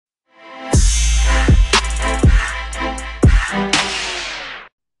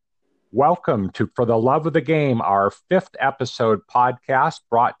Welcome to For the Love of the Game, our fifth episode podcast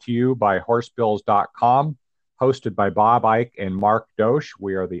brought to you by horsebills.com, hosted by Bob Ike and Mark Dosch.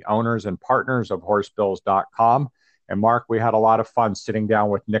 We are the owners and partners of horsebills.com. And Mark, we had a lot of fun sitting down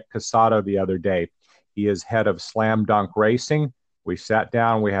with Nick Casado the other day. He is head of Slam Dunk Racing. We sat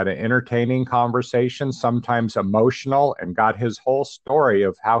down, we had an entertaining conversation, sometimes emotional, and got his whole story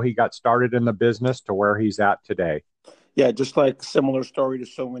of how he got started in the business to where he's at today. Yeah, just like similar story to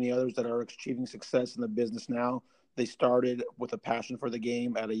so many others that are achieving success in the business now. They started with a passion for the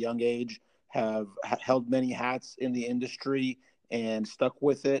game at a young age, have held many hats in the industry and stuck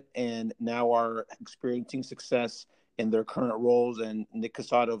with it, and now are experiencing success in their current roles. And Nick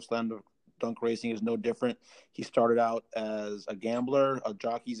Casado of Slam Dunk Racing is no different. He started out as a gambler, a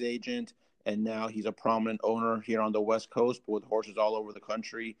jockey's agent, and now he's a prominent owner here on the West Coast, but with horses all over the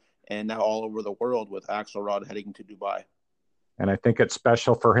country and now all over the world with Axelrod heading to Dubai. And I think it's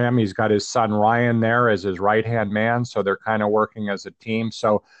special for him. He's got his son Ryan there as his right-hand man, so they're kind of working as a team.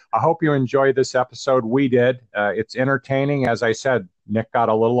 So I hope you enjoyed this episode. We did. It's entertaining. As I said, Nick got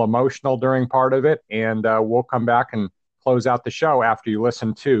a little emotional during part of it, and we'll come back and close out the show after you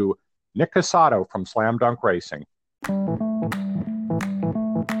listen to Nick Casado from Slam Dunk Racing.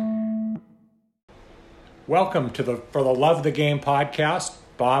 Welcome to the For the Love of the Game podcast.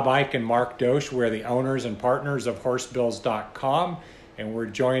 Bob Ike and Mark Dosch. We're the owners and partners of horsebills.com, and we're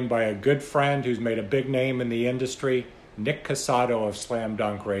joined by a good friend who's made a big name in the industry, Nick Casado of Slam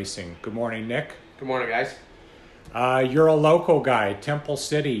Dunk Racing. Good morning, Nick. Good morning, guys. You're a local guy, Temple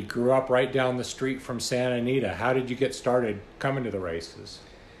City, grew up right down the street from Santa Anita. How did you get started coming to the races?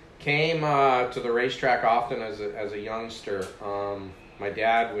 Came to the racetrack often as a youngster. My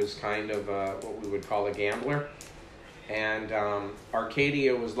dad was kind of what we would call a gambler. And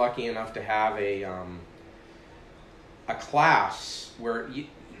Arcadia was lucky enough to have a class where,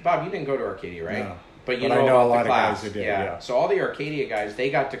 Bob, you didn't go to Arcadia, right? No. But I know a lot class. of guys who did, yeah. So all the Arcadia guys, they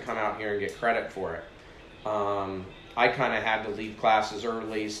got to come out here and get credit for it. I kind of had to leave classes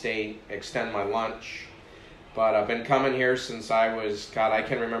early, extend my lunch. But I've been coming here since I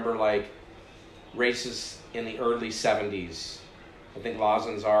can remember like races in the early 70s. I think La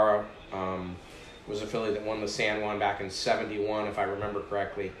Zanzara was a filly that won the San Juan back in 71, if I remember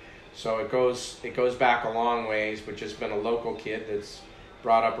correctly. So it goes back a long ways, but just been a local kid that's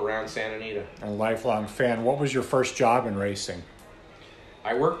brought up around Santa Anita. A lifelong fan. What was your first job in racing?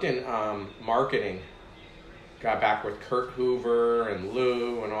 I worked in marketing. Got back with Kurt Hoover and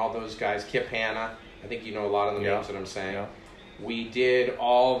Lou and all those guys. Kip Hanna. I think you know a lot of the names that I'm saying. Yeah. We did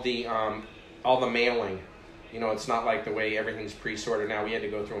all the mailing. You know, it's not like the way everything's pre-sorted now. We had to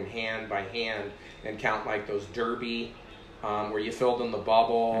go through them hand by hand and count like those derby where you filled in the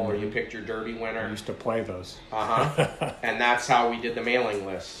bubble or you picked your derby winner. I used to play those. And that's how we did the mailing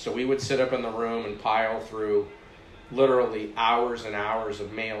list. So we would sit up in the room and pile through literally hours and hours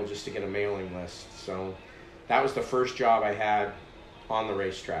of mail just to get a mailing list. So that was the first job I had on the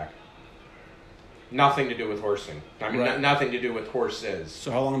racetrack. Nothing to do with horsing. I mean, nothing to do with horses. So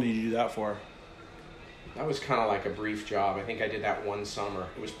how long did you do that for? That was kind of like a brief job. I think I did that one summer.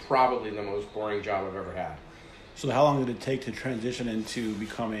 It was probably the most boring job I've ever had. So how long did it take to transition into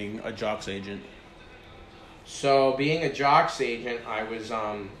becoming a jock's agent? So being a jock's agent, I was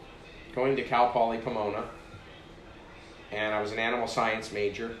going to Cal Poly Pomona, and I was an animal science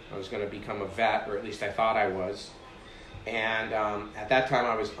major. I was going to become a vet, or at least I thought I was. And at that time,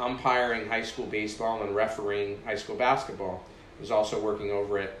 I was umpiring high school baseball and refereeing high school basketball. I was also working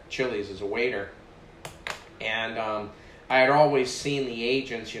over at Chili's as a waiter. And I had always seen the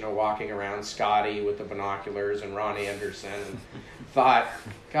agents, walking around, Scotty with the binoculars and Ron Anderson, and thought,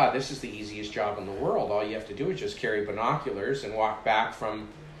 God, this is the easiest job in the world. All you have to do is just carry binoculars and walk back from,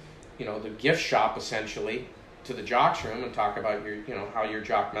 the gift shop essentially to the jock's room and talk about how your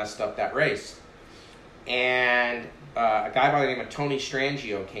jock messed up that race. And a guy by the name of Tony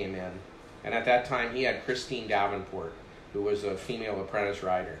Strangio came in, and at that time he had Christine Davenport, who was a female apprentice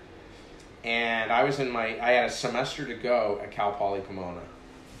rider. And I had a semester to go at Cal Poly Pomona.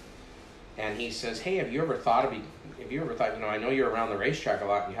 And he says, hey, have you ever thought, I know you're around the racetrack a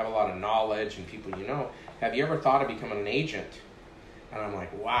lot and you have a lot of knowledge and people have you ever thought of becoming an agent? And I'm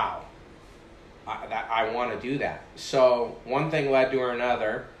like, wow, I want to do that. So one thing led to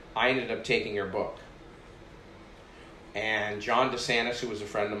another. I ended up taking her book. And John DeSantis, who was a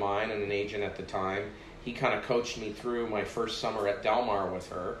friend of mine and an agent at the time, he kind of coached me through my first summer at Del Mar with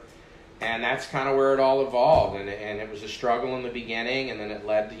her. And that's kind of where it all evolved. And it was a struggle in the beginning, and then it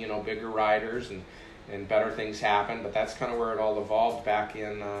led to, bigger riders and better things happened. But that's kind of where it all evolved back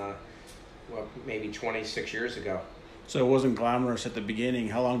in, maybe 26 years ago. So it wasn't glamorous at the beginning.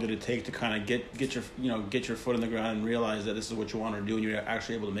 How long did it take to kind of get your foot in the ground and realize that this is what you want to do, and you're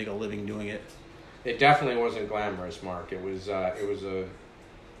actually able to make a living doing it? It definitely wasn't glamorous, Mark. It was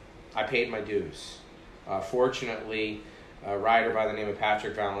I paid my dues. Fortunately, a rider by the name of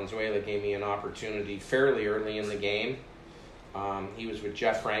Patrick Valenzuela gave me an opportunity fairly early in the game. He was with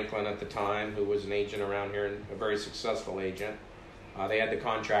Jeff Franklin at the time, who was an agent around here and a very successful agent. They had the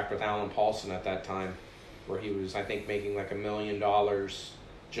contract with Alan Paulson at that time, where he was, I think, making like $1 million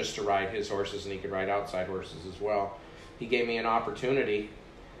just to ride his horses, and he could ride outside horses as well. He gave me an opportunity,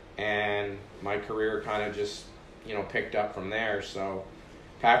 and my career kind of just, picked up from there. So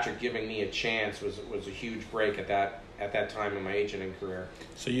Patrick giving me a chance was a huge break at that time in my agenting career.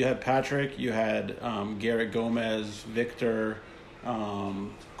 So you had Patrick, you had Garrett Gomez, Victor,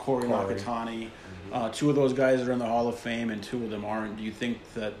 Corey Nakatani. Two of those guys are in the Hall of Fame, and two of them aren't. Do you think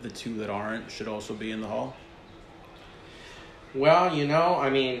that the two that aren't should also be in the Hall? Well,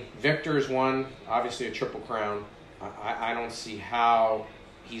 Victor's won, obviously, a Triple Crown. I don't see how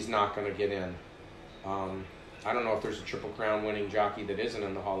he's not going to get in. I don't know if there's a Triple Crown winning jockey that isn't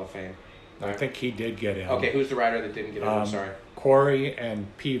in the Hall of Fame. I think he did get in. Okay, who's the rider that didn't get in? I'm sorry. Corey and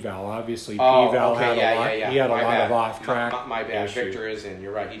P-Val. Obviously, P-Val had a lot. He had a lot of off-track. My bad. issues. Victor is in.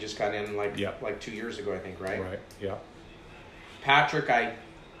 You're right. He just got in like 2 years ago, I think. Right. Right. Yeah. Patrick, I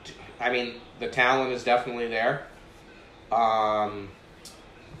mean, the talent is definitely there. I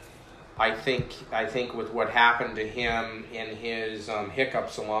think with what happened to him in his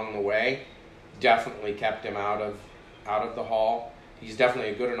hiccups along the way, definitely kept him out of the Hall. He's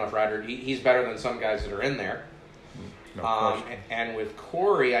definitely a good enough rider. He's better than some guys that are in there. No, and with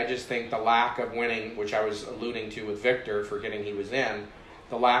Corey, I just think the lack of winning, which I was alluding to with Victor, forgetting he was in,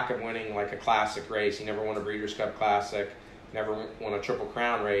 the lack of winning like a classic race. He never won a Breeders' Cup Classic, never won a Triple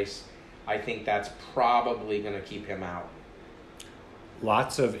Crown race. I think that's probably going to keep him out.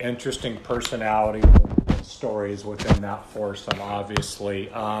 Lots of interesting personality stories within that foursome, obviously.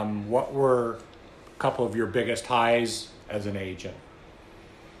 What were a couple of your biggest highs as an agent?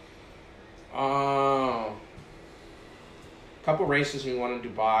 A couple races we won in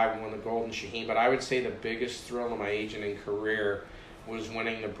Dubai, we won the Golden Shaheen, but I would say the biggest thrill of my agenting career was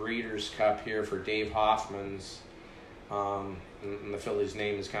winning the Breeders' Cup here for Dave Hoffman's. And the filly's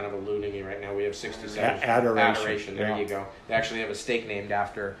name is kind of eluding me right now. We have 67. Adoration. There you go. They actually have a steak named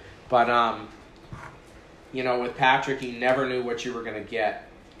after. But, with Patrick, you never knew what you were going to get.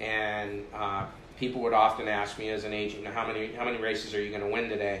 And people would often ask me as an agent, how many races are you going to win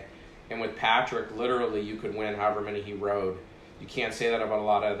today? And with Patrick, literally, you could win however many he rode. You can't say that about a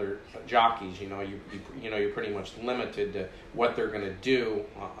lot of other jockeys. You're pretty much limited to what they're going to do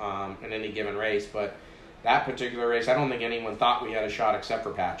in any given race. But that particular race, I don't think anyone thought we had a shot except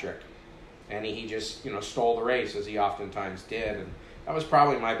for Patrick. And he just, stole the race, as he oftentimes did. And that was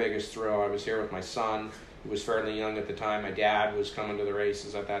probably my biggest thrill. I was here with my son, who was fairly young at the time. My dad was coming to the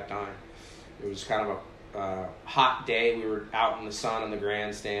races at that time. It was kind of a hot day. We were out in the sun in the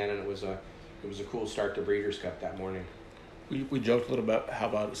grandstand, and it was a cool start to Breeders' Cup that morning. We joked a little bit how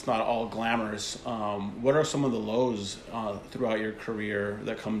about it's not all glamorous. What are some of the lows throughout your career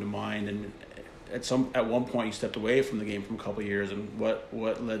that come to mind? And at one point you stepped away from the game for a couple of years, and what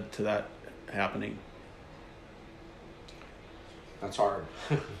led to that happening? That's hard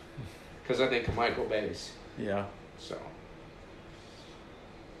because I think of Michael Bays. Yeah. So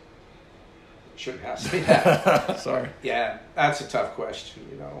shouldn't ask me that. Sorry. Yeah, that's a tough question.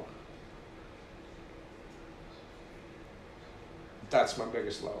 That's my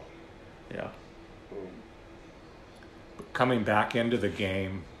biggest low. Yeah. Coming back into the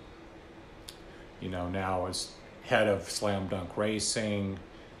game, now as head of Slam Dunk Racing,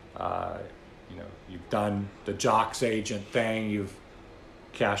 you've done the Jocks agent thing. You've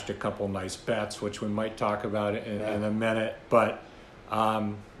cashed a couple nice bets, which we might talk about in a minute. But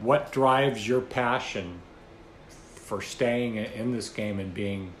what drives your passion for staying in this game and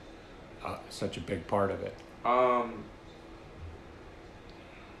being such a big part of it?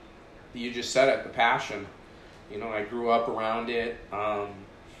 You just said it, the passion. I grew up around it.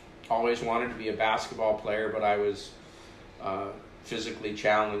 Always wanted to be a basketball player, but I was physically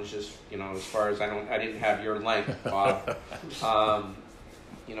challenged. As far as I didn't have your length, Bob.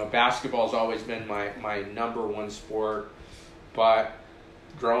 Basketball's always been my number one sport. But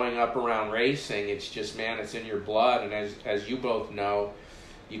growing up around racing, it's just, it's in your blood. And as you both know,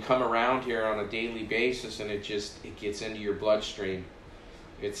 you come around here on a daily basis, and it gets into your bloodstream.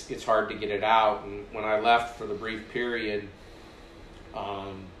 It's hard to get it out. And when I left for the brief period,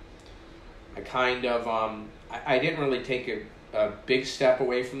 I kind of I didn't really take a big step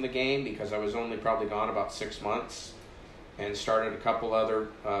away from the game because I was only probably gone about 6 months. and started a couple other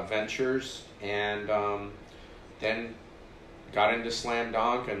ventures, and then got into Slam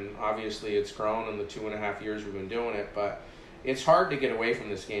Dunk, and obviously it's grown in the 2.5 years we've been doing it, but it's hard to get away from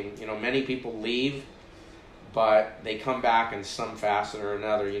this game. Many people leave, but they come back in some facet or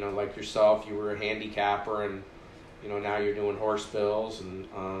another. Like yourself, you were a handicapper, and now you're doing horse bills, and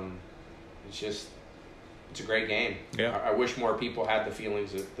it's a great game. Yeah. I wish more people had the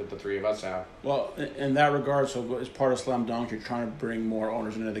feelings that the three of us have. Well, in that regard, so as part of Slam Dunk, you're trying to bring more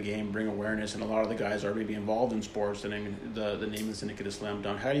owners into the game, bring awareness, and a lot of the guys are really involved in sports. The name of the syndicate is Slam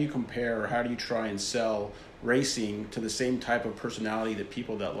Dunk. How do you compare, or how do you try and sell racing to the same type of personality that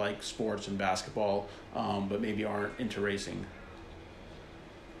people that like sports and basketball, but maybe aren't into racing?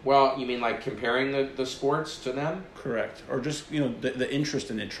 Well, you mean like comparing the sports to them? Correct. Or just, the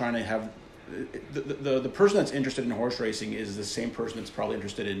interest in it, trying to have... The person that's interested in horse racing is the same person that's probably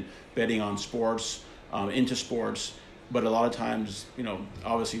interested in betting on sports, into sports, but a lot of times,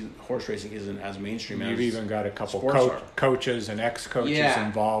 obviously horse racing isn't as mainstream. You've even got a couple coaches and ex-coaches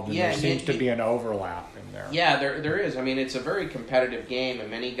involved, and there seems to be an overlap in there. Yeah, there is. I mean, it's a very competitive game,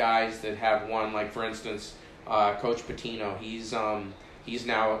 and many guys that have won, like for instance, Coach Patino, he's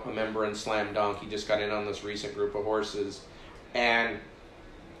now a member in Slam Dunk. He just got in on this recent group of horses, and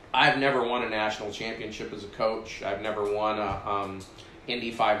I've never won a national championship as a coach. I've never won a Indy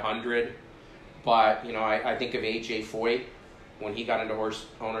 500. But, I think of A.J. Foyt when he got into horse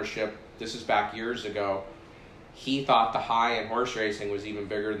ownership. This is back years ago. He thought the high in horse racing was even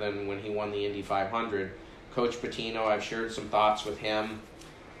bigger than when he won the Indy 500. Coach Patino, I've shared some thoughts with him.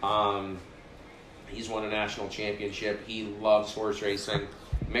 He's won a national championship. He loves horse racing.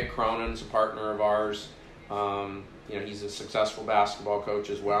 Mick Cronin's a partner of ours. He's a successful basketball coach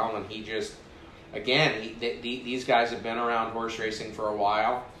as well, and he just, again, these guys have been around horse racing for a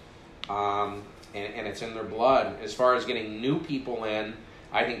while, and it's in their blood. As far as getting new people in,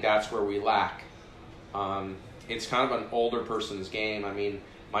 I think that's where we lack. It's kind of an older person's game. I mean,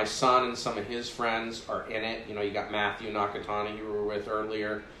 my son and some of his friends are in it. You got Matthew Nakatani, you were with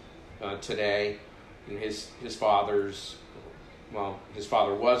earlier today, and his father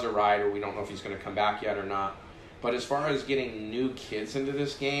was a rider. We don't know if he's going to come back yet or not. But as far as getting new kids into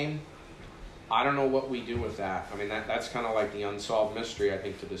this game, I don't know what we do with that. I mean, that's kind of like the unsolved mystery, I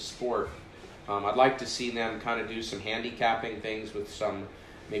think, to this sport. I'd like to see them kind of do some handicapping things with some,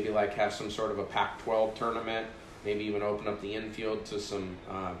 maybe like have some sort of a Pac-12 tournament, maybe even open up the infield to some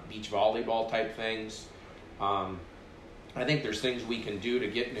beach volleyball type things. I think there's things we can do to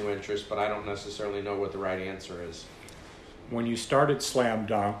get new interest, but I don't necessarily know what the right answer is. When you started Slam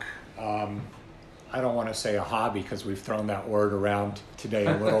Dunk, I don't want to say a hobby because we've thrown that word around today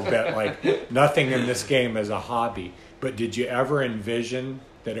a little bit, like nothing in this game is a hobby. But did you ever envision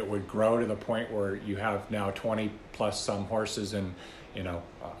that it would grow to the point where you have now 20 plus some horses and,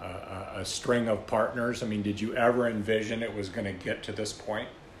 a string of partners? I mean, did you ever envision it was going to get to this point?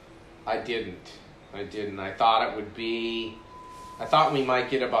 I didn't. I thought we might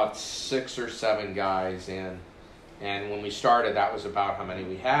get about 6 or 7 guys in. And when we started, that was about how many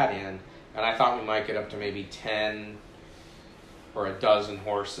we had in. And I thought we might get up to maybe 10 or a dozen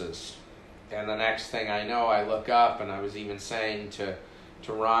horses. And the next thing I know, I look up, and I was even saying to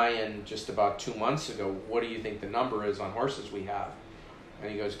Ryan just about 2 months ago, what do you think the number is on horses we have?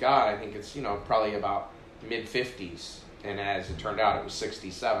 And he goes, God, I think it's, probably about mid-50s. And as it turned out, it was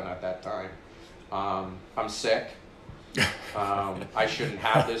 67 at that time. I'm sick. I shouldn't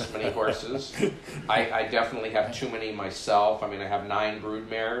have this many horses. I definitely have too many myself. I mean, I have 9 brood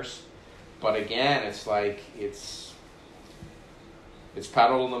mares. But again, it's like, it's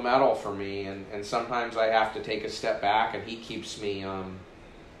pedal to the metal for me, and sometimes I have to take a step back, and he keeps me in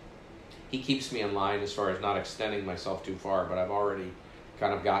line as far as not extending myself too far, but I've already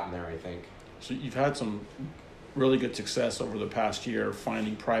kind of gotten there, I think. So you've had some really good success over the past year,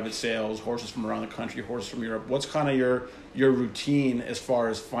 finding private sales, horses from around the country, horses from Europe. What's kind of your routine as far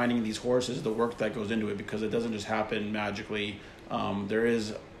as finding these horses, the work that goes into it, because it doesn't just happen magically. There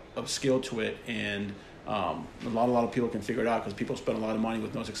is a skill to it, and a lot of people can figure it out because people spend a lot of money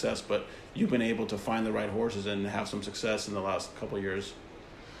with no success, but you've been able to find the right horses and have some success in the last couple of years.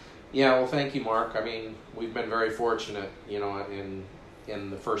 Yeah, well, thank you, Mark. I mean, we've been very fortunate, in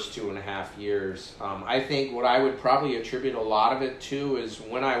the first 2.5 years. I think what I would probably attribute a lot of it to is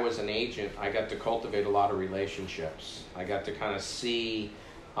when I was an agent, I got to cultivate a lot of relationships. I got to kind of see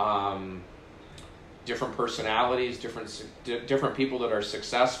different personalities, different people that are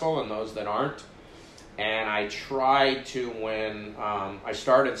successful and those that aren't. And I tried to, when I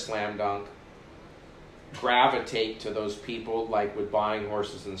started Slam Dunk, gravitate to those people, like with buying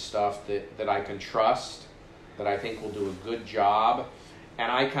horses and stuff, that I can trust that I think will do a good job.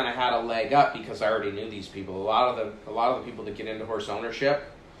 And I kind of had a leg up because I already knew these people. A lot of the people that get into horse ownership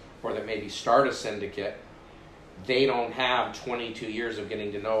or that maybe start a syndicate, they don't have 22 years of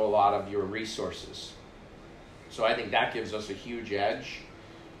getting to know a lot of your resources. So I think that gives us a huge edge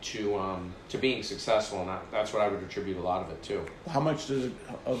to being successful, and that's what I would attribute a lot of it to. How much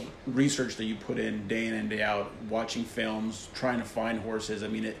of research that you put in and day out, watching films, trying to find horses? I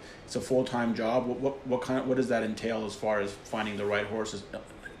mean, it's a full-time job. What does that entail as far as finding the right horses,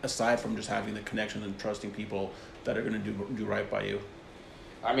 aside from just having the connections and trusting people that are going to do right by you?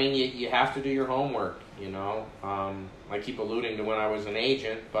 I mean, you have to do your homework, you know. I keep alluding to when I was an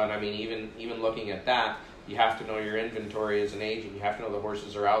agent, but I mean, even looking at that, you have to know your inventory as an agent. You have to know the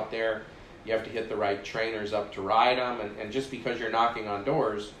horses are out there. You have to hit the right trainers up to ride them. And just because you're knocking on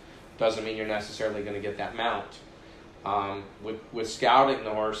doors doesn't mean you're necessarily going to get that mount. With scouting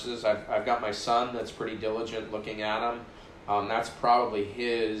the horses, I've got my son that's pretty diligent looking at them. That's probably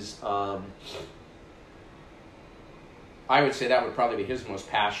his... I would say that would probably be his most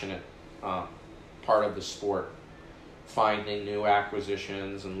passionate part of the sport. Finding new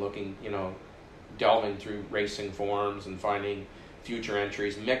acquisitions and looking, you know, delving through racing forums and finding future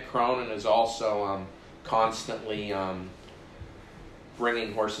entries. Mick Cronin is also constantly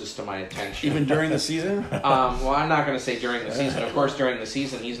bringing horses to my attention. Even during the season? Well, I'm not going to say during the season. Of course, during the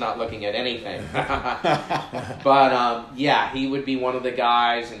season, he's not looking at anything. But, yeah, he would be one of the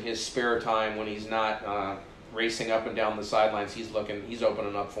guys in his spare time when he's not racing up and down the sidelines. He's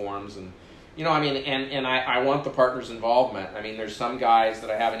opening up forums. And, you know, I mean, and I want the partners' involvement. I mean, there's some guys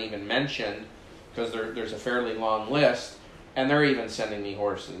that I haven't even mentioned because there's a fairly long list, and they're even sending me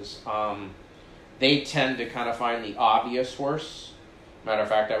horses. They tend to kind of find the obvious horse. Matter of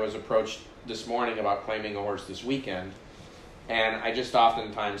fact, I was approached this morning about claiming a horse this weekend, and I just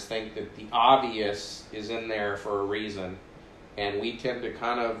oftentimes think that the obvious is in there for a reason, and we tend to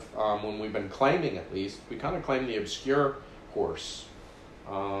kind of, when we've been claiming at least, we kind of claim the obscure horse.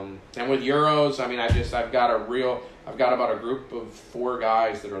 And with Euros, I mean, I've got about a group of 4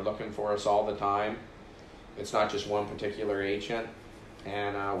 guys that are looking for us all the time. It's not just one particular agent.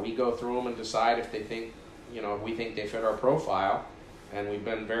 And we go through them and decide if they think, you know, if we think they fit our profile. And we've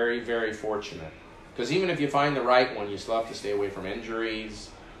been very, very fortunate. Because even if you find the right one, you still have to stay away from injuries.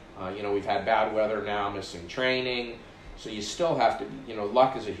 You know, we've had bad weather now, missing training. So you still have to, you know,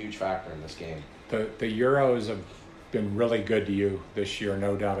 luck is a huge factor in this game. The Euros have been really good to you this year,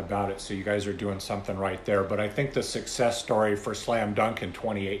 no doubt about it. So you guys are doing something right there. But I think the success story for Slam Dunk in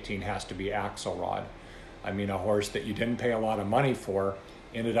 2018 has to be Axelrod. I mean, a horse that you didn't pay a lot of money for,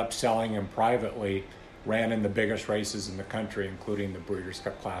 ended up selling him privately, ran in the biggest races in the country, including the Breeders'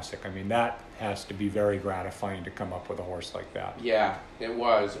 Cup Classic. I mean, that has to be very gratifying to come up with a horse like that. Yeah, it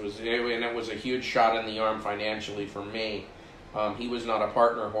was. And it was a huge shot in the arm financially for me. He was not a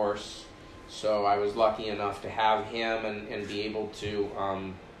partner horse, so I was lucky enough to have him and be able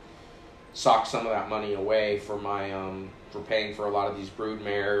to sock some of that money away for my for paying for a lot of these brood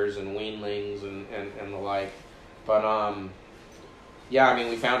mares and weanlings and the like. But yeah, I mean,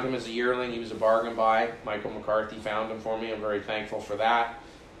 we found him as a yearling. He was a bargain buy. Michael McCarthy found him for me. I'm very thankful for that.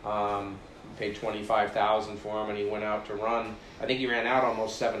 Paid $25,000 for him, and he went out to run. I think he ran out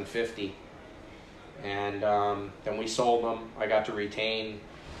almost $750. And then we sold him. I got to retain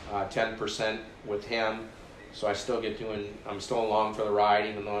 10% with him, so I still I'm still along for the ride,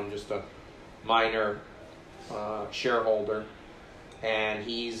 even though I'm just a minor shareholder. And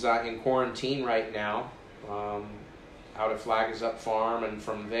he's in quarantine right now. Out at Flag Is Up Farm, and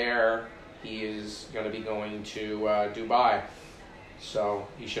from there he is going to be going to Dubai. So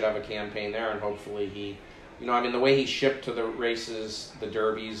he should have a campaign there, and hopefully he, you know, I mean, the way he shipped to the races, the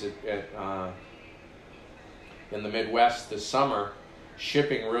derbies in the Midwest this summer,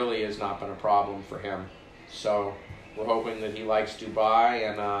 shipping really has not been a problem for him. So we're hoping that he likes Dubai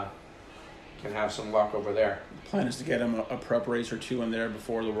and can have some luck over there. The plan is to get him a prep race or 2 in there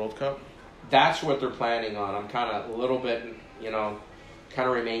before the World Cup? That's what they're planning on. I'm kind of a little bit, you know, kind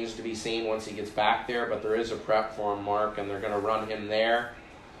of remains to be seen once he gets back there, but there is a prep for him, Mark, and they're going to run him there.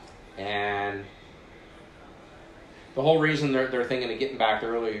 And the whole reason they're thinking of getting back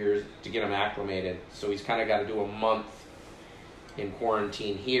earlier is to get him acclimated. So he's kind of got to do a month in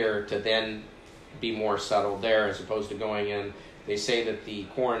quarantine here to then be more settled there as opposed to going in. They say that the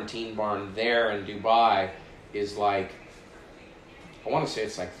quarantine barn there in Dubai is like, I want to say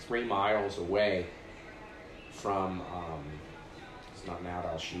it's like 3 miles away from, it's not Mount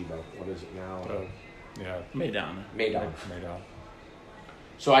Al-Shiba. What is it now? Yeah, Meydan.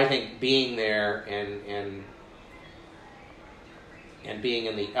 So I think being there and being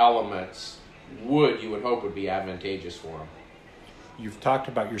in the elements you would hope would be advantageous for him. You've talked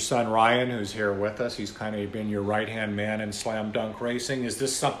about your son Ryan, who's here with us. He's kind of been your right-hand man in slam dunk racing. Is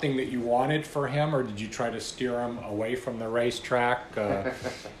this something that you wanted for him, or did you try to steer him away from the racetrack? Or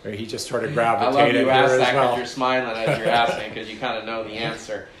he just sort of gravitated I love you ask that well? because you're smiling as you're asking because you kind of know the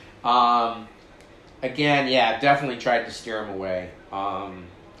answer. Again, yeah, definitely tried to steer him away.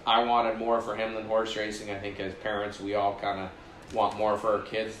 I wanted more for him than horse racing. I think as parents, we all kind of want more for our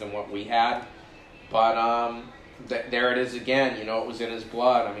kids than what we had. But there it is again. You know, it was in his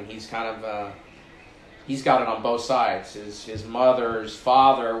blood. I mean, he's kind of he's got it on both sides. His mother's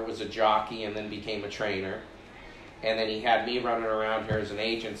father was a jockey and then became a trainer, and then he had me running around here as an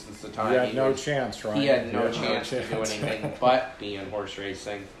agent since the time. He had no chance, right? He had no chance to do anything but be in horse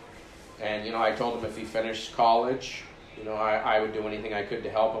racing. And you know, I told him if he finished college, you know, I would do anything I could to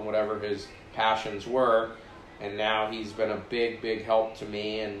help him, whatever his passions were. And now he's been a big help to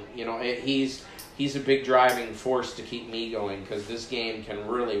me. And you know, he's a big driving force to keep me going because this game can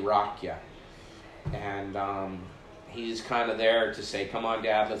really rock you. And he's kind of there to say, come on,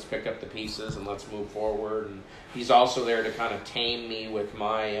 Dad, let's pick up the pieces and let's move forward. And he's also there to kind of tame me with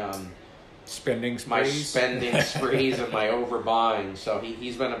my spending sprees, and my overbuying. So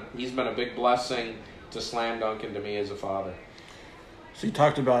he's been a big blessing to slam dunking to me as a father. So you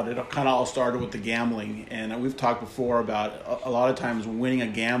talked about it kind of all started with the gambling, and we've talked before about a lot of times winning a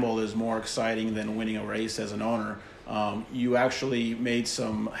gamble is more exciting than winning a race as an owner. You actually made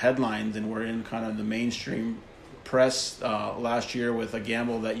some headlines and were in kind of the mainstream press last year with a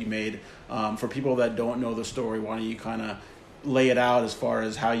gamble that you made. For people that don't know the story, why don't you kind of lay it out as far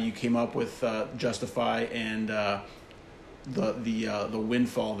as how you came up with Justify and the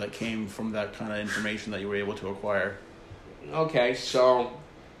windfall that came from that kind of information that you were able to acquire? Okay, so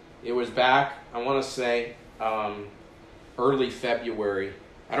it was back, I want to say, early February.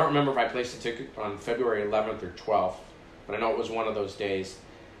 I don't remember if I placed a ticket on February 11th or 12th, but I know it was one of those days.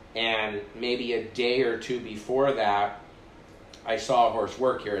 And maybe a day or two before that, I saw a horse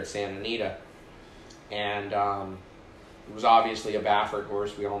work here at Santa Anita. And it was obviously a Baffert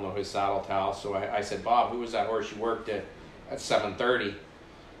horse. We all know his saddle towel. So I said, Bob, who was that horse you worked at 7:30?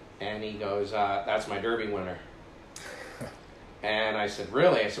 And he goes, that's my Derby winner. And I said,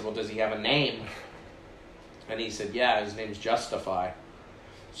 really? I said, well, does he have a name? And he said, yeah, his name's Justify.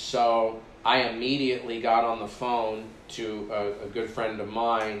 So I immediately got on the phone to a good friend of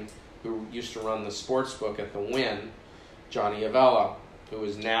mine who used to run the sports book at the Wynn, Johnny Avella, who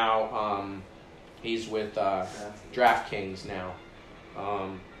is now, he's with DraftKings now.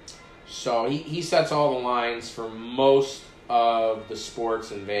 So he sets all the lines for most of the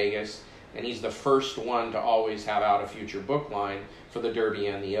sports in Vegas. And he's the first one to always have out a future book line for the Derby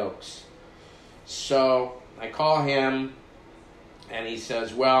and the Oaks. So I call him, and he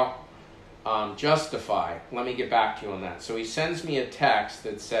says, well, Justify, let me get back to you on that. So he sends me a text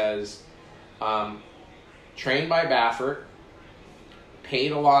that says, trained by Baffert,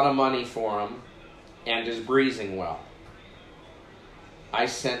 paid a lot of money for him, and is breezing well. I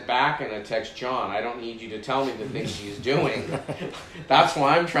sent back in a text, John, I don't need you to tell me the things he's doing. That's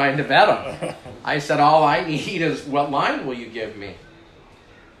why I'm trying to bet him. I said, all I need is, what line will you give me?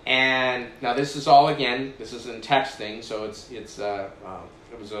 And now this is all, again, this is in texting, so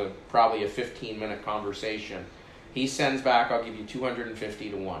it was probably a 15-minute conversation. He sends back, I'll give you 250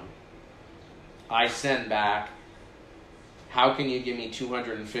 to 1. I send back, how can you give me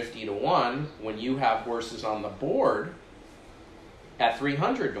 250 to 1 when you have horses on the board at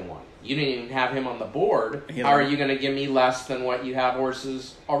 300 to 1? You didn't even have him on the board. How are you going to give me less than what you have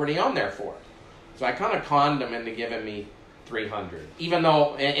horses already on there for? So I kind of conned him into giving me 300. Even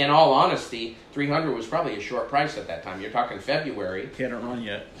though, in all honesty, 300 was probably a short price at that time. You're talking February. He hadn't run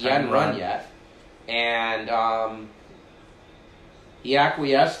yet. He hadn't run yet. And he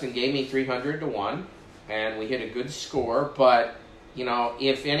acquiesced and gave me 300 to 1. And we hit a good score. But, you know,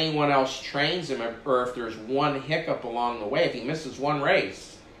 if anyone else trains him, or if there's one hiccup along the way, if he misses one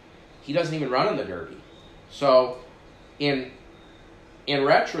race, he doesn't even run in the Derby. So, in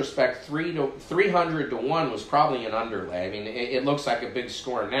retrospect, 300 to 1 was probably an underlay. I mean, it looks like a big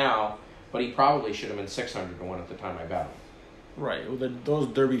score now, but he probably should have been 600 to 1 at the time I bet him. Right. Well, those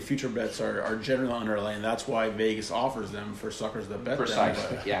Derby future bets are generally underlay, and that's why Vegas offers them for suckers that bet Precisely,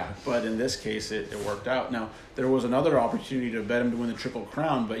 them. But, yeah. But in this case, it worked out. Now, there was another opportunity to bet him to win the Triple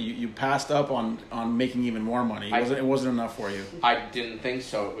Crown, but you passed up on making even more money. It wasn't enough for you. I didn't think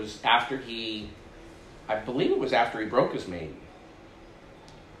so. It was after I believe it was after he broke his maiden.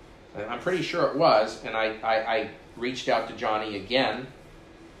 I'm pretty sure it was, and I reached out to Johnny again,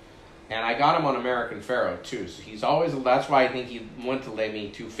 And I got him on American Pharoah too. So he's always, that's why I think he went to lay me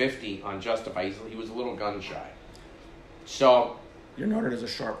 250 on Justify. He was a little gun shy. So you're noted as a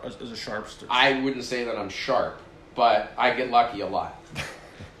sharpster. I wouldn't say that I'm sharp, but I get lucky a lot.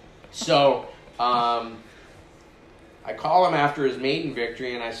 So I call him after his maiden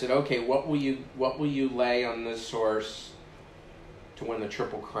victory, and I said, "Okay, what will you lay on this horse to win the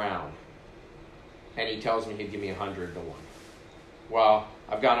Triple Crown?" And he tells me he'd give me 100 to 1. Well,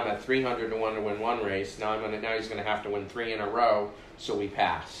 I've got him at 300 to 1 to win one race. Now he's going to have to win 3 in a row. So we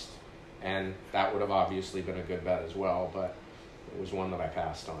passed, and that would have obviously been a good bet as well, but it was one that I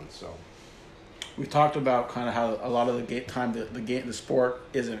passed on. So we talked about kind of how a lot of the sport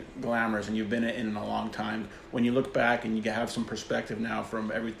isn't glamorous, and you've been in it a long time. When you look back and you have some perspective now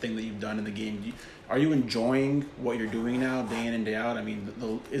from everything that you've done in the game, are you enjoying what you're doing now, day in and day out? I mean,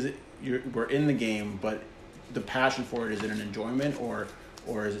 we're in the game, but the passion for it, is it an enjoyment or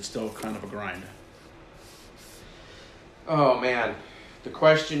is it still kind of a grind? Oh man, the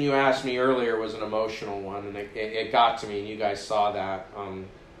question you asked me earlier was an emotional one, and it got to me, and you guys saw that.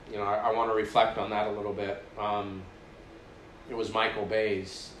 I want to reflect on that a little bit. It was Michael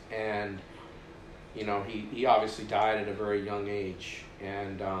Bays, and he obviously died at a very young age,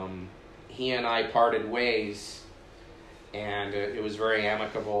 and he and I parted ways, and it was very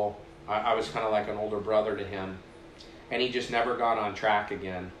amicable. I was kind of like an older brother to him, and he just never got on track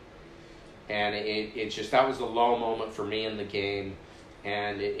again. And that was the low moment for me in the game,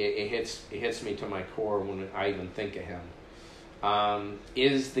 and it hits me to my core when I even think of him.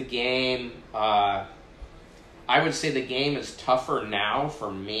 Is the game? I would say the game is tougher now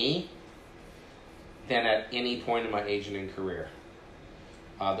for me than at any point in my aging and career.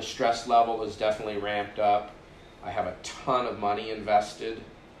 The stress level is definitely ramped up. I have a ton of money invested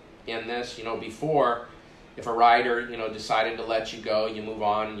in this. Before, if a rider, decided to let you go, you move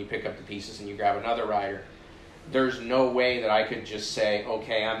on and you pick up the pieces and you grab another rider. There's no way that I could just say,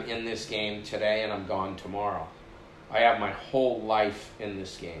 okay, I'm in this game today and I'm gone tomorrow. I have my whole life in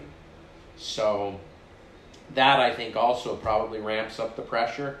this game. So that, I think, also probably ramps up the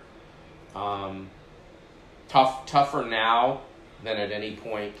pressure. Tougher now than at any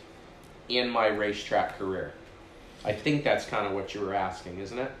point in my racetrack career. I think that's kind of what you were asking,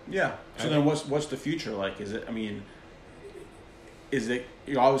 isn't it? Yeah. So then what's the future like? You're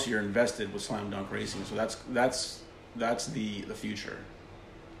invested with Slam Dunk Racing, so that's the future.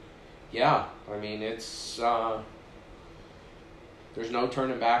 Yeah. It's there's no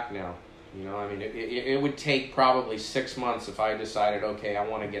turning back now. It would take probably 6 months if I decided, okay, I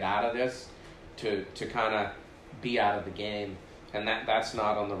want to get out of this to kind of be out of the game. And that's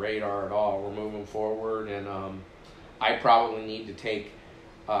not on the radar at all. We're moving forward, and I probably need to take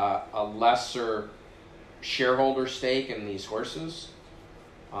a lesser shareholder stake in these horses.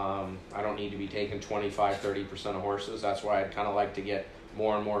 I don't need to be taking 25-30% of horses. That's why I'd kind of like to get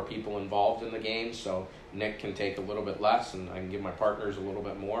more and more people involved in the game, so Nick can take a little bit less and I can give my partners a little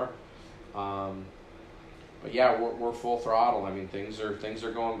bit more. But yeah, we're full throttle. Things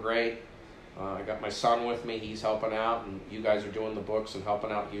are going great. I got my son with me. He's helping out, and you guys are doing the books and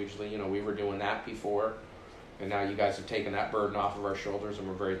helping out hugely. We were doing that before, and now you guys have taken that burden off of our shoulders, and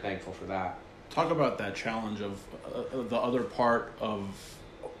we're very thankful for that. Talk about that challenge of the other part of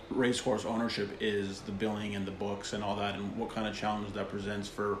racehorse ownership is the billing and the books and all that, and what kind of challenge that presents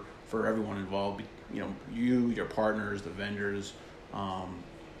for everyone involved. Your partners, the vendors.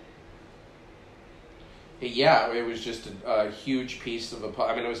 Yeah, it was just a huge piece of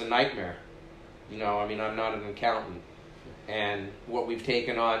it was a nightmare. I'm not an accountant, and what we've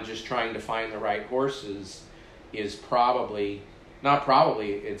taken on just trying to find the right horses is it's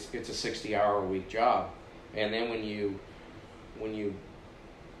a 60-hour-a-week job. And then when you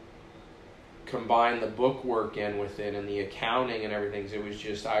combine the book work in with it and the accounting and everything, it was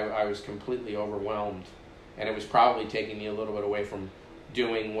just, I was completely overwhelmed, and it was probably taking me a little bit away from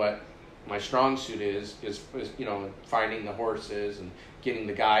doing what my strong suit is finding the horses and getting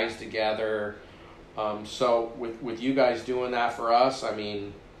the guys together. So with you guys doing that for us,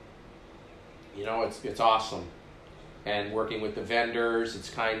 it's awesome. And working with the vendors, it's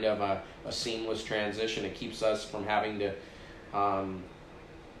kind of a seamless transition. It keeps us from having to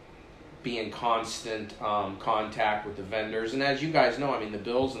be in constant contact with the vendors. And as you guys know, the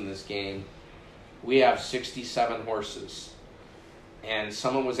bills in this game, we have 67 horses. And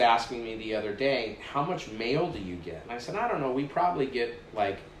someone was asking me the other day, how much mail do you get? And I said, I don't know, we probably get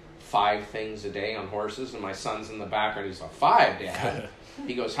like 5 things a day on horses. And my son's in the background, he's like, 5, Dad?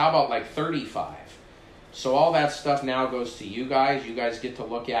 He goes, how about like 35? So all that stuff now goes to you guys. You guys get to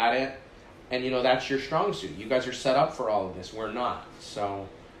look at it. And, that's your strong suit. You guys are set up for all of this. We're not. So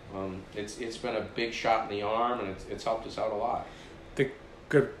It's been a big shot in the arm, and it's helped us out a lot. The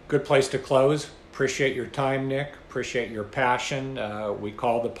good place to close. Appreciate your time, Nick. Appreciate your passion. We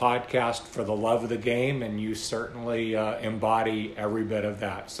call the podcast For the Love of the Game, and you certainly embody every bit of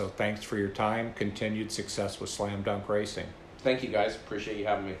that. So thanks for your time. Continued success with Slam Dunk Racing. Thank you, guys. Appreciate you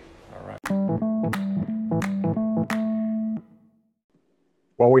having me. All right.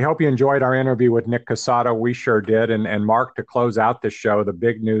 Well, we hope you enjoyed our interview with Nick Casado. We sure did. And Mark, to close out the show, the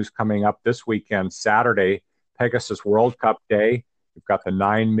big news coming up this weekend, Saturday, Pegasus World Cup Day. We've got the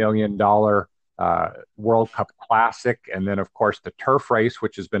 $9 million World Cup Classic, and then, of course, the turf race,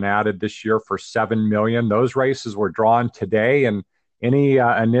 which has been added this year for $7 million. Those races were drawn today. And any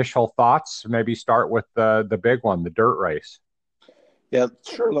initial thoughts? Maybe start with the big one, the dirt race. Yeah,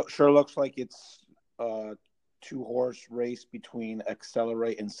 sure looks like it's a two-horse race between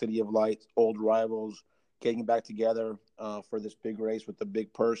Accelerate and City of Light, old rivals, getting back together for this big race with the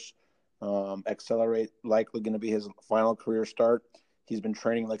big purse. Accelerate likely going to be his final career start. He's been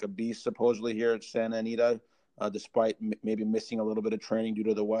training like a beast supposedly here at Santa Anita, despite maybe missing a little bit of training due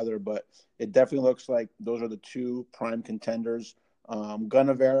to the weather. But it definitely looks like those are the two prime contenders.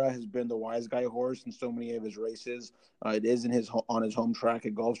 Gunnevera has been the wise guy horse in so many of his races. It is on his home track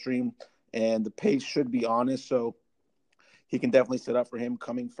at Gulfstream, and the pace should be honest, so he can definitely set up for him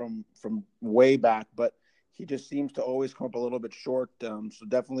coming from way back. But he just seems to always come up a little bit short. So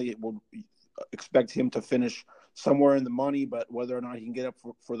definitely we'll expect him to finish somewhere in the money, but whether or not he can get up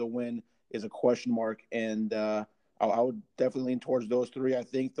for the win is a question mark. And I would definitely lean towards those three. I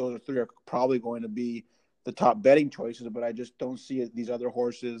think those three are probably going to be the top betting choices, but I just don't see these other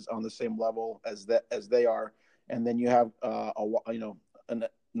horses on the same level as they are. And then you have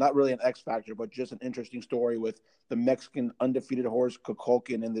not really an X factor, but just an interesting story with the Mexican undefeated horse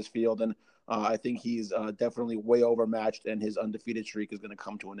Kukulkan in this field. And I think he's definitely way overmatched, and his undefeated streak is going to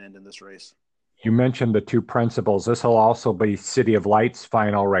come to an end in this race. You mentioned the two principals. This will also be City of Light's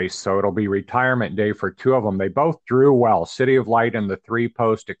final race, so it'll be retirement day for two of them. They both drew well. City of Light in the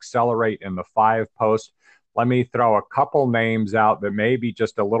 3-post, Accelerate in the 5-post. Let me throw a couple names out that may be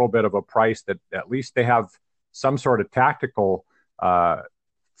just a little bit of a price that at least they have some sort of tactical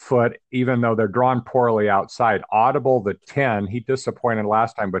foot, even though they're drawn poorly outside. Audible, the 10, he disappointed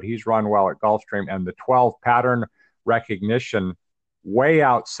last time, but he's run well at Gulfstream. And the 12, Pattern Recognition, way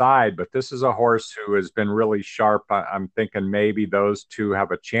outside, but this is a horse who has been really sharp. I'm thinking maybe those two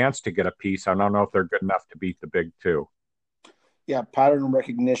have a chance to get a piece. I don't know if they're good enough to beat the big two. Yeah, Pattern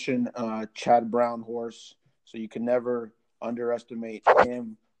Recognition, Chad Brown horse. So you can never underestimate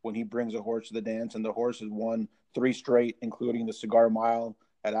him when he brings a horse to the dance. And the horse has won 3 straight, including the Cigar Mile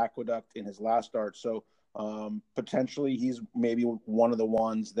at Aqueduct in his last start. So potentially he's maybe one of the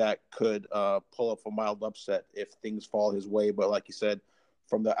ones that could pull up a mild upset if things fall his way. But like you said,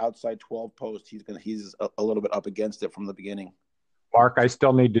 from the outside 12 post, he's a little bit up against it from the beginning. Mark, I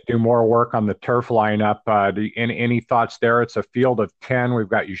still need to do more work on the turf lineup. Any thoughts there? It's a field of 10. We've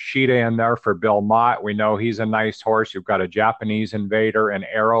got Yoshida in there for Bill Mott. We know he's a nice horse. You've got a Japanese Invader and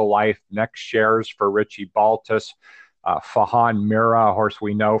Aero Life next shares for Richie Baltus. Fahan Mira, a horse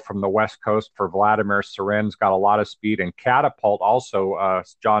we know from the West Coast for Vladimir Seren's got a lot of speed, and Catapult also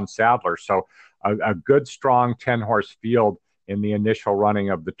John Sadler. So a good, strong 10-horse field in the initial running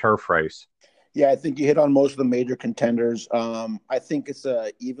of the turf race. Yeah, I think you hit on most of the major contenders. I think it's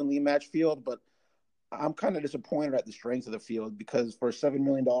a evenly matched field, but I'm kind of disappointed at the strength of the field because for $7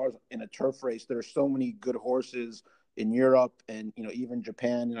 million in a turf race, there are so many good horses in Europe and even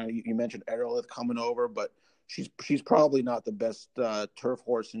Japan. You mentioned Aerolith coming over, but she's probably not the best turf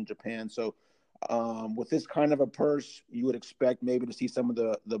horse in Japan. So with this kind of a purse, you would expect maybe to see some of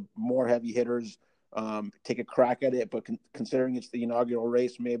the more heavy hitters take a crack at it. But considering it's the inaugural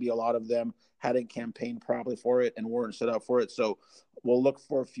race, maybe a lot of them hadn't campaigned properly for it and weren't set up for it. So we'll look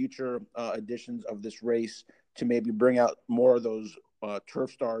for future editions of this race to maybe bring out more of those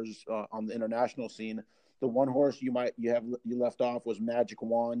turf stars on the international scene. The one horse you left off was Magic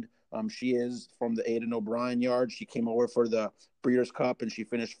Wand. She is from the Aidan O'Brien yard. She came over for the Breeders' Cup and she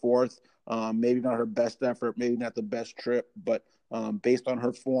finished 4th. Maybe not her best effort, maybe not the best trip, but based on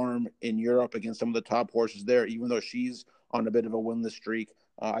her form in Europe against some of the top horses there, even though she's on a bit of a winless streak,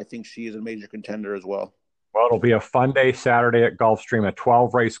 I think she is a major contender as well. Well, it'll be a fun day Saturday at Gulfstream, a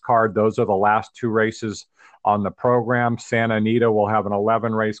 12-race card. Those are the last 2 races on the program. Santa Anita will have an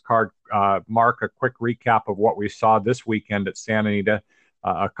 11-race card. Mark, a quick recap of what we saw this weekend at Santa Anita.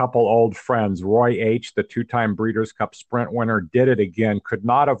 A couple old friends, Roy H., the 2-time Breeders' Cup Sprint winner, did it again. Could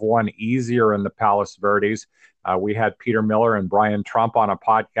not have won easier in the Palos Verdes. We had Peter Miller and Brian Trump on a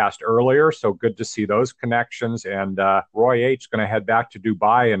podcast earlier, so good to see those connections. And Roy H is going to head back to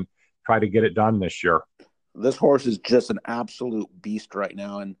Dubai and try to get it done this year. This horse is just an absolute beast right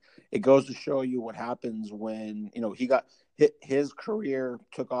now, and it goes to show you what happens when he got his career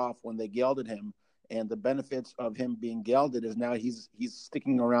took off when they gelded him, and the benefits of him being gelded is now he's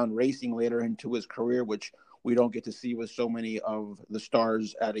sticking around racing later into his career, which we don't get to see with so many of the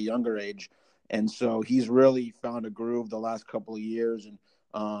stars at a younger age. And so he's really found a groove the last couple of years.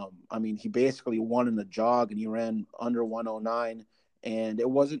 And he basically won in the jog, and he ran under 109, and it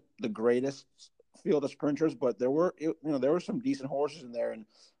wasn't the greatest field of sprinters, but there were some decent horses in there, and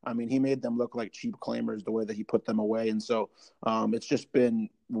he made them look like cheap claimers the way that he put them away. And so it's just been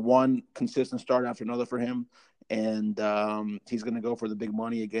one consistent start after another for him, and he's going to go for the big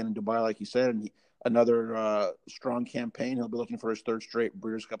money again in Dubai, like you said, and another strong campaign. He'll be looking for his third straight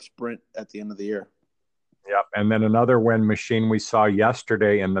Breeders' Cup Sprint at the end of the year. Yep. And then another win machine we saw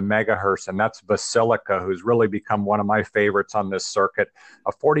yesterday in the Mega Hearse, and that's Basilica, who's really become one of my favorites on this circuit.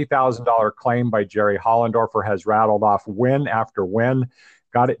 A $40,000 claim by Jerry Hollendorfer has rattled off win after win.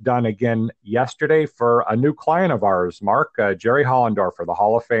 Got it done again yesterday for a new client of ours, Mark. Jerry Hollendorfer, the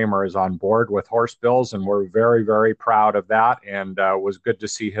Hall of Famer, is on board with Horse Bills, and we're very, very proud of that. And it was good to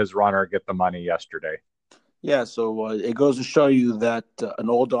see his runner get the money yesterday. Yeah, so it goes to show you that an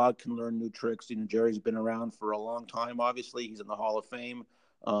old dog can learn new tricks. Jerry's been around for a long time, obviously. He's in the Hall of Fame.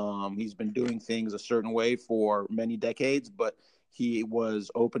 He's been doing things a certain way for many decades, but he was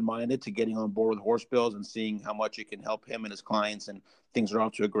open-minded to getting on board with Horse Bills and seeing how much it can help him and his clients, and things are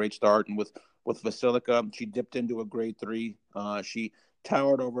off to a great start. And with Basilica, she dipped into a grade 3. She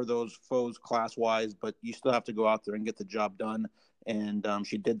towered over those foes class-wise, but you still have to go out there and get the job done. And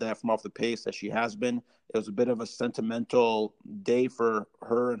she did that from off the pace as she has been. It was a bit of a sentimental day for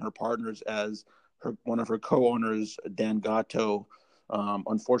her and her partners, as one of her co-owners, Dan Gatto,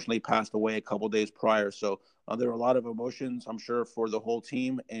 unfortunately passed away a couple days prior. So there were a lot of emotions, I'm sure, for the whole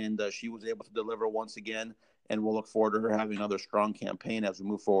team, and she was able to deliver once again, and we'll look forward to her having another strong campaign as we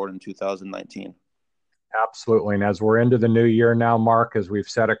move forward in 2019. Absolutely. And as we're into the new year now, Mark, as we've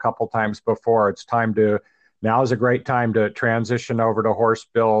said a couple times before, now is a great time to transition over to Horse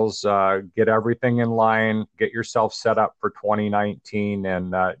Bills, get everything in line, get yourself set up for 2019,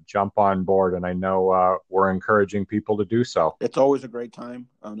 and jump on board. And I know we're encouraging people to do so. It's always a great time,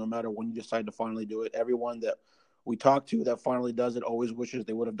 no matter when you decide to finally do it. Everyone that we talk to that finally does it always wishes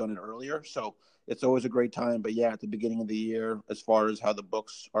they would have done it earlier. So it's always a great time. But yeah, at the beginning of the year, as far as how the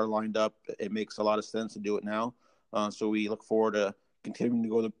books are lined up, it makes a lot of sense to do it now. So we look forward to continuing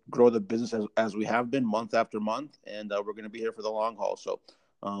to grow the business as we have been month after month, and we're going to be here for the long haul. So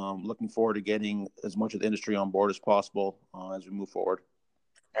looking forward to getting as much of the industry on board as possible as we move forward.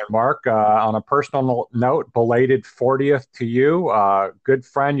 And Mark, on a personal note, belated 40th to you. Good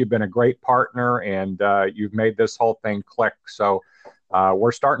friend, you've been a great partner, and you've made this whole thing click. So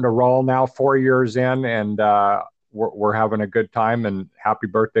we're starting to roll now, 4 years in, and we're having a good time, and happy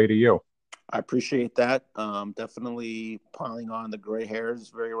birthday to you. I appreciate that. Definitely piling on the gray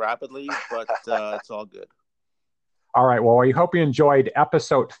hairs very rapidly, but it's all good. All right. Well, we hope you enjoyed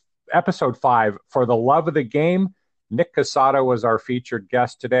episode 5, For the Love of the Game. Nick Casado was our featured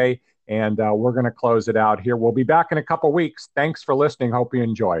guest today, and we're going to close it out here. We'll be back in a couple weeks. Thanks for listening. Hope you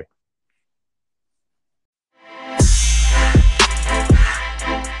enjoy.